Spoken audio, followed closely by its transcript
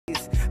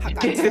I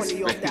got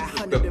 20 off that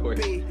 100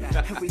 B.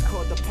 And we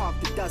called the park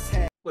the dust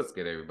head. What's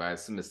good, everybody?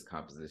 It's Mr.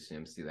 Composition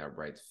MC that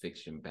writes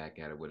fiction, back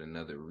at it with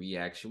another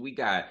reaction. We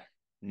got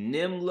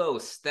Nimlo,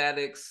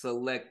 Statik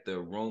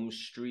Selektah, Rome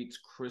Streetz,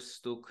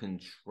 Crystal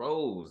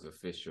Controls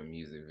official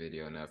music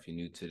video. Now, if you're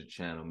new to the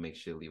channel, make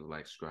sure to leave a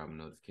like, subscribe, and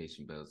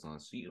notification bells on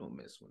so you don't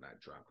miss when I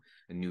drop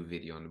a new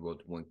video on the road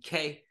to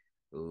 1K.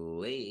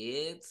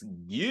 Let's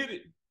get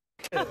it.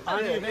 Yeah, go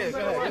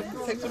ahead.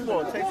 Take some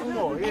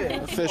more,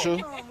 yeah. Official.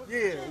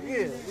 Yeah.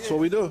 That's what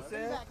we do. You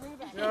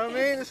know what I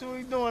mean? That's what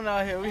we doing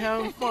out here. We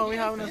having fun. We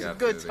having us a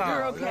good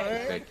time.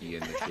 Okay. Becky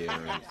and the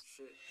Karens.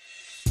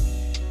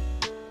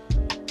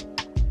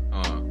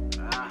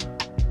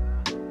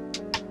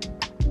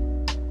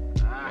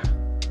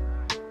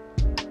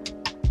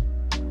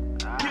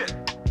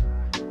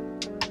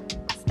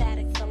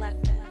 Statik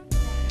Selektah.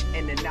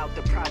 In and out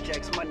the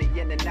projects, money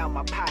in and out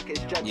my pockets.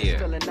 Judges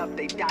filling up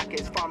they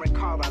dockets. Foreign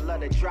car, I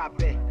love to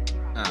drop it.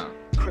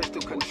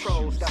 Crystal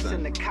Controls, that's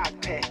in the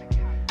cockpit.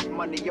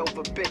 Money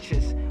over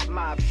bitches,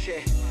 mob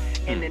shit.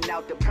 In and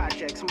out the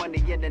projects,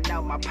 money in and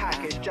out my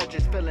pockets.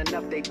 Judges filling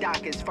up they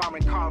dockets.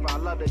 Foreign car, I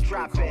love to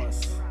drop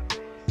it.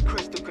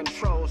 Crystal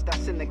Controls,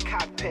 that's in the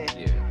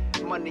cockpit.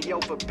 Money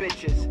over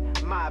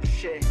bitches, mob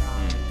shit.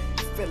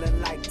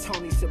 Feeling like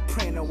Tony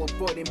Soprano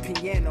avoiding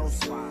pianos.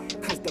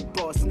 Cause the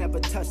boss never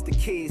touched the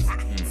keys.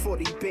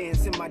 40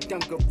 bands in my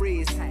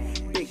dungarees.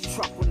 Big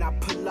truck when I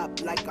pull up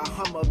like a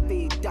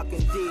Humvee. Ducking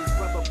D's,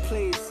 brother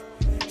please.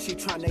 She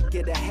tryna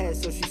get ahead,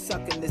 so she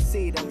sucking the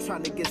seed. I'm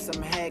trying to get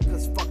some head,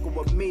 cause fucking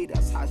with me,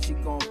 that's how she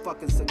gon'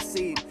 fucking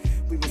succeed.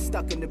 We were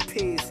stuck in the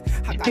peas.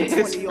 I got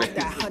 20 off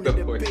that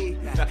 100 B.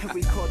 And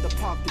we called the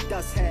park the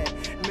dust head.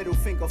 Middle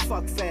finger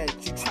fuck fed.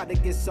 You try to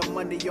get some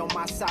money on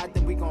my side,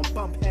 then we gon'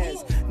 bump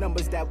heads.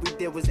 Numbers that we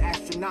did was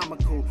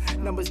astronomical.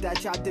 Numbers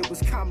that y'all did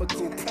was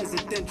comical.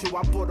 Presidential,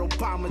 I brought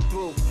Obama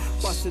through.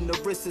 Busting the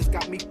wrists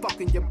got me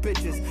fucking your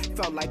bitches.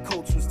 Felt like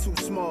Coach was too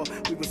small.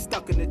 We were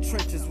stuck in the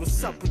trenches.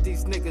 What's up with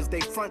these niggas? They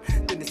front,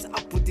 then it's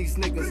up with these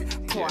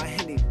niggas. Pour a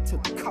Henny to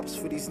the cups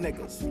for these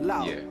niggas.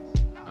 Loud.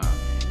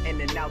 In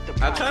and out the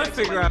I'm trying to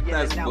figure out if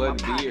that's Bun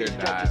B or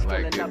not,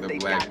 like in the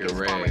black and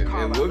red.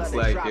 It looks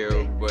like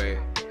him, but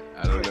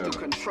I don't know.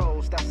 Crystal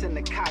Controls, that's in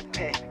the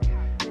cockpit.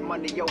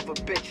 Money over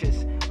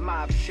bitches,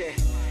 mob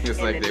shit. It's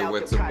like they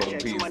went to Bun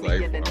B's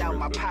life. In and out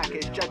my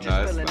pockets, judges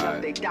filling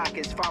up they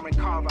dockets. Foreign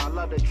car, I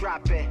love to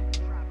drop it.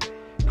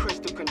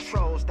 Crystal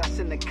Controls, that's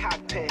in the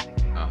cockpit.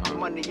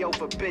 Money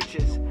over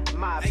bitches,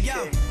 mob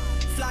shit.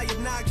 Fly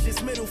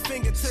obnoxious, middle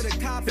finger to the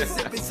coppers.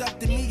 If it's up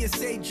to me, and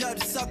say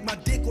judge, suck my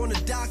dick on the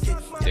docket.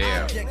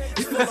 Damn.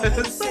 It's full of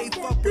whole safe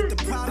up with the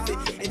profit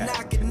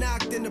and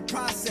knocked in the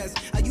process.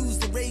 I use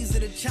the razor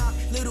to chop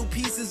little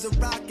pieces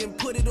of rock and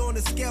put it on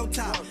a scale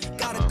top.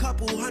 Got a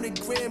couple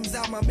 100 grams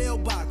out my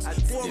mailbox.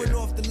 Foreign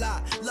off the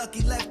lot,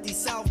 lucky lefty,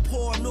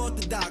 southpaw,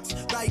 unorthodox.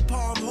 Right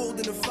palm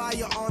holding a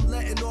firearm,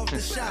 letting off the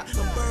shot.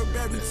 I'm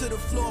Burberry to the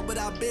floor, but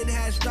I've been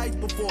had stripes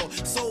before.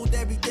 Sold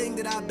everything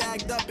that I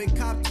bagged up and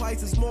copped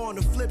twice as more. On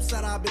the flip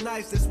side, I've been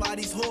nice, that's why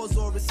these whores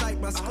all recite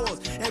my scores.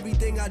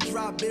 Everything I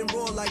drop been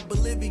raw like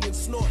Bolivian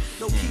snort.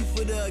 No key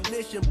for the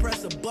ignition,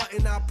 press a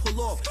button, I pull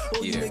off.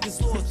 All you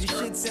niggas lost,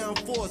 your shit sound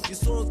forced. Your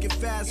songs get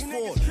fast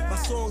forward. My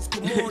songs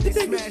come on, they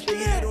smash their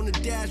head on the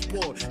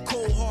dashboard.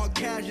 Cold hard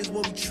cash is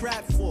what we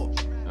trap for.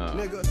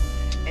 Nigga.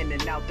 In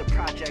and out the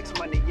projects,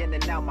 money in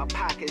and out my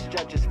pockets.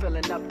 Judges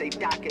filling up they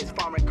dockets.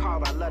 Foreign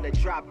car, I love to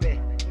drop it.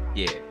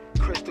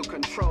 Crystal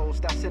Controls,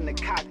 that's in the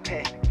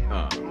cockpit.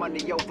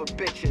 Money over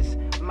bitches,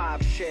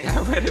 mob shit.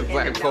 I read it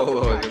black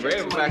polo. The red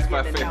and black's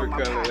my favorite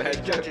color.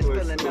 That judges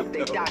filling up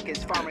they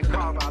dockets. Foreign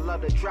car, I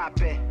love to drop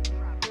it.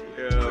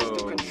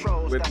 Crystal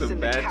Controls, with that's the in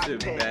the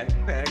cockpit.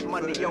 backpack.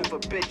 Money over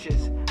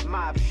bitches,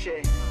 mob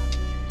shit.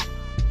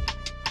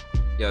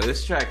 Yo,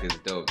 this track is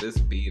dope. This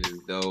beat is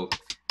dope.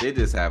 They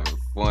just having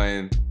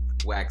fun.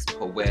 Wax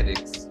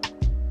poetics.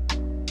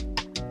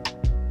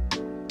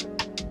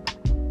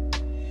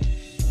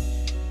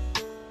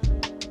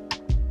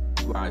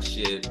 My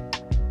shit.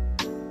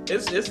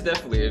 It's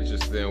definitely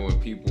interesting when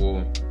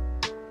people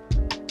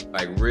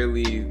like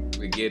really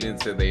get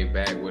into their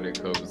bag when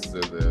it comes to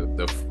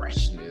the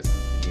freshness,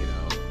 you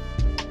know.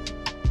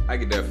 I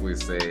could definitely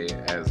say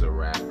as a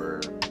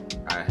rapper,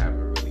 I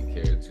haven't really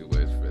cared too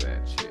much for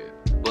that shit.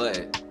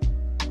 But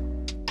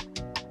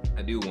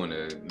I do want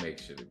to make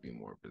sure to be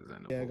more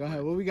presentable. Yeah, go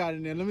ahead. What we got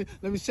in there?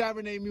 Let me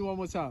serenade me one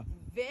more time.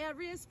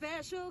 Very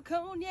special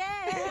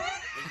cognac.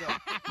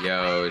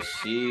 Yo,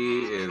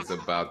 she is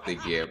about to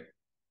get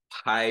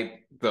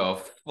piped the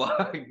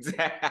fuck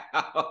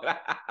down.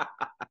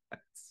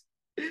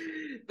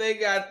 They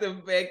got the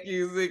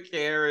Becky's and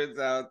Karens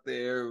out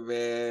there,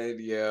 man.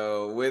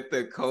 Yo, with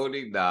the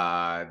Cody,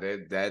 nah,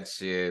 that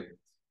shit.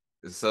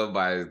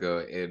 Somebody's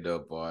gonna end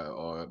up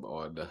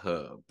on the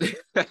hub.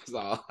 That's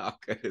all I'm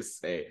gonna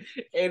say.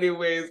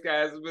 Anyways,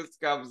 guys, Mr.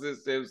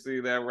 Composition MC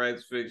that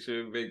writes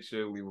fiction. Make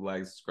sure to leave a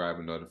like, subscribe,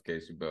 and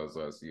notification bells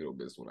on so you don't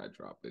miss when I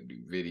drop a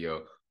new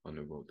video on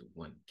the road to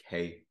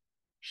 1K.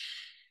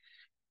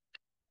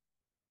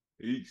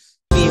 Peace.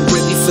 ain't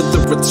ready for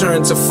the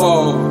return to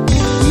fall.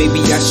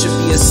 Maybe I should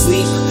be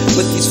asleep,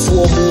 but these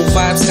full moon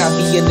vibes got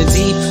me in the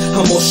deep.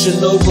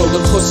 Emotional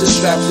roller coaster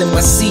strapped in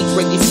my seat,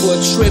 ready for a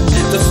trip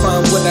to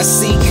find what I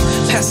seek.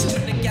 Passing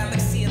through the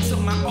galaxy into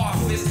my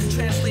office,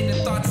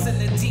 translating thoughts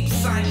into deep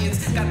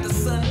science. Got the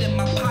sun in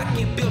my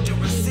pocket, build your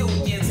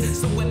resilience.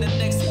 So when the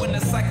next winter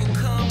cycle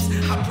comes,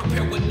 I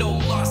prepare with no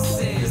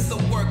losses. The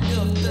work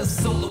of the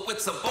solo,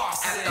 it's a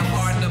boss. At the heart